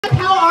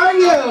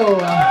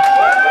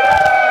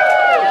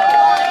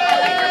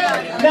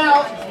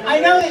Now, I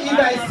know that you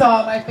guys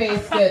saw my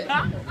face get...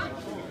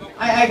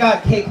 I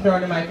got cake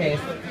thrown in my face,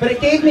 but it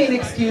gave me an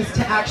excuse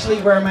to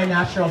actually wear my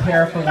natural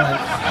hair for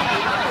once.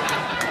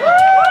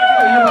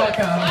 You're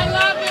welcome. I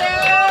love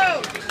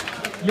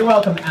you! You're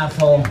welcome,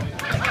 asshole.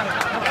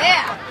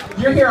 Yeah.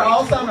 You're here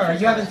all summer.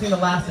 You haven't seen the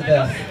last of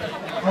this.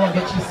 I'm gonna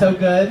get you so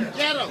good.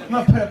 I'm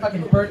gonna put a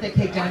fucking birthday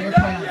cake down your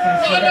pants.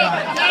 I swear to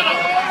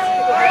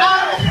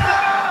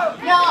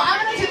God. Now, I'm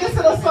gonna do this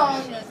little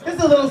song. This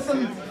is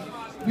some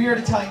weird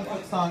Italian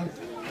folk song.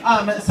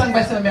 Sung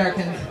by some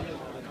Americans.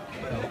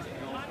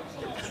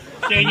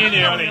 Oh!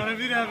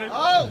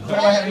 What do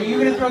I have? Are you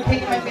gonna throw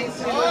cake in my face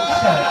too? Shut up.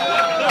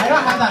 I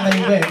don't have that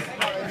many wigs.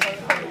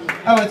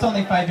 Oh, it's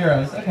only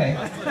 €5. Okay.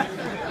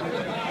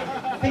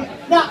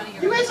 Now,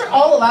 you guys are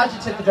all allowed to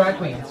tip the drag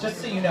queens, just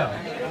so you know.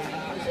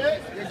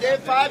 You gave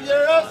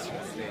 €5?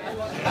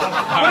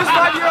 What does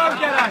 €5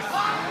 get us?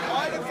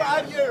 Only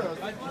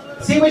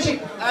 €5. See what you...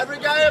 Every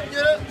guy of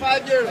you,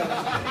 €5.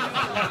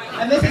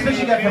 And this is what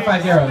you get for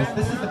 €5.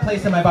 This is the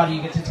place in my body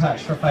you get to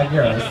touch for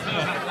 €5.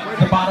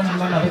 The bottom of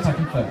my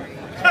motherfucking foot.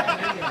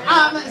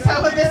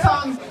 So with this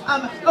song,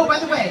 oh, by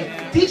the way,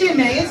 DJ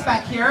Mays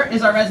back here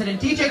is our resident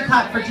DJ.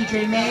 Clap for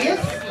DJ Mays.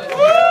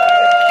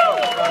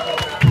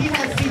 He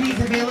has CDs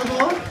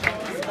available,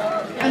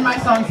 and my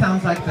song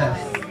sounds like this.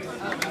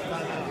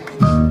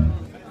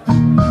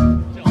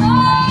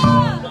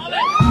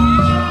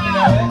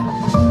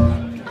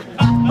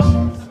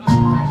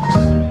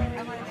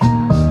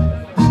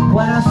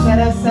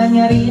 Buonasera,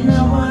 signorina,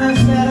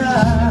 buonasera.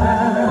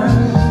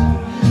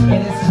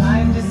 It is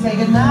time to say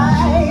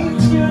goodnight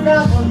to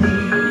Napoli.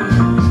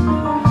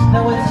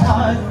 Though it's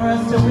hard for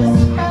us to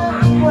whisper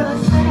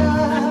buonasera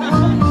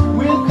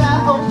with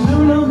that old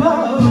moon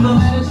above the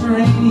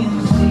Mediterranean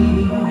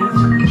Sea.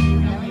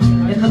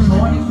 In the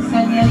morning,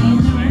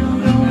 signorina, we'll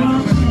go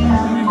walking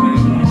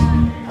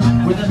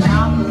with the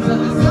mountains of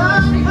the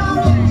sun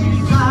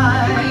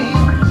countryside,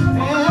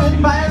 and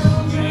by a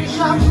little tree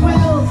shop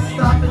we'll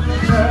stop and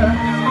linger.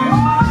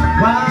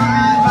 While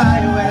I buy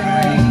a wedding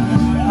ring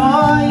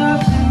for your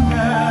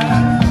finger.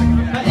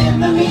 But in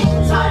the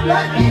meantime,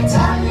 let me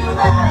tell you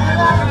that I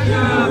love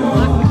you.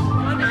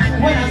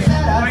 When I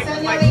said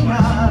señorita,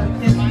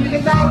 kiss me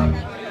goodnight.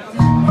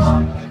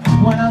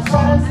 When I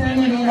said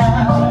señorita,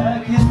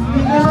 kiss me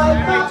goodnight.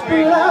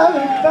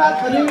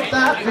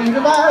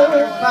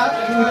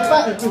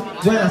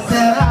 When I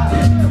said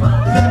señorita,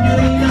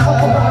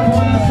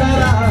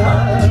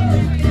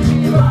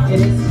 it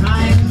is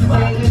time to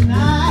say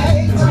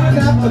goodnight to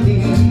Napoli.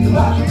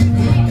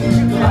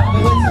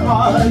 Though it's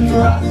hard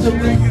for us to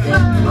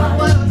whisper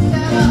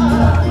buonasera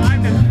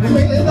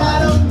with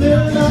that old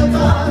moon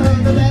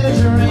above the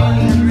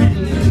Mediterranean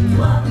Sea.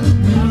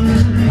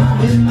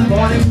 In the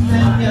morning,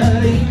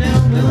 señorita,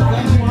 we'll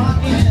go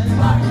walking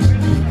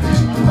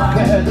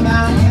where the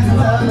mountains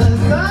of the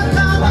sun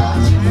come on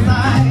each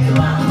side.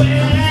 Well,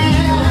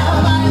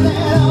 by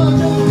that old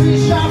jewelry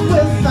shop,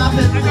 we'll stop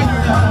and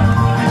linger.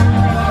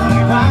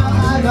 While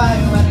I buy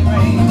a wedding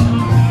ring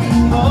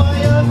for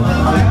your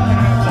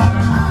finger.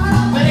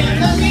 But in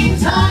the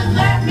meantime,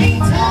 let me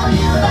tell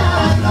you that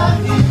I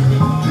love you.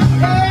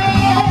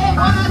 Hey,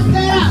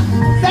 buonasera,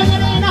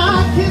 señorina,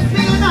 kiss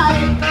me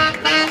goodnight.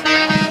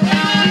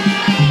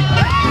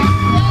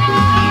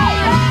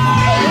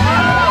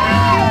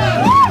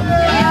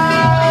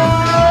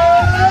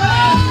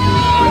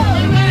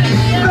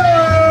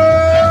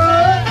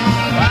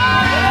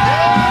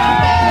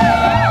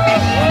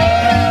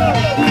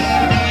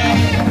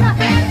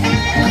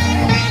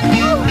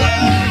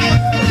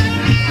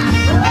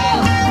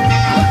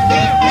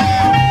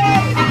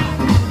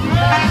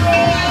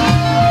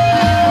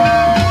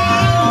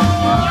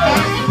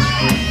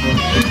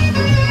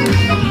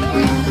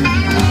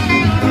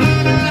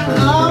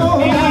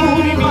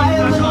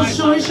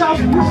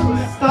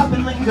 Stop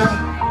and linger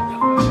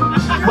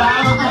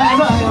while I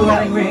buy a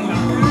wedding ring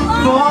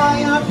for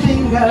your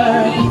finger.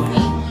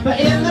 But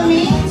in the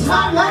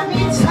meantime, let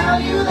me tell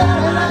you that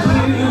I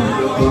love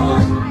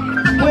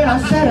you. When I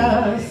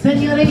said,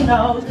 señorita,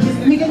 kiss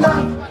me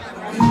goodnight.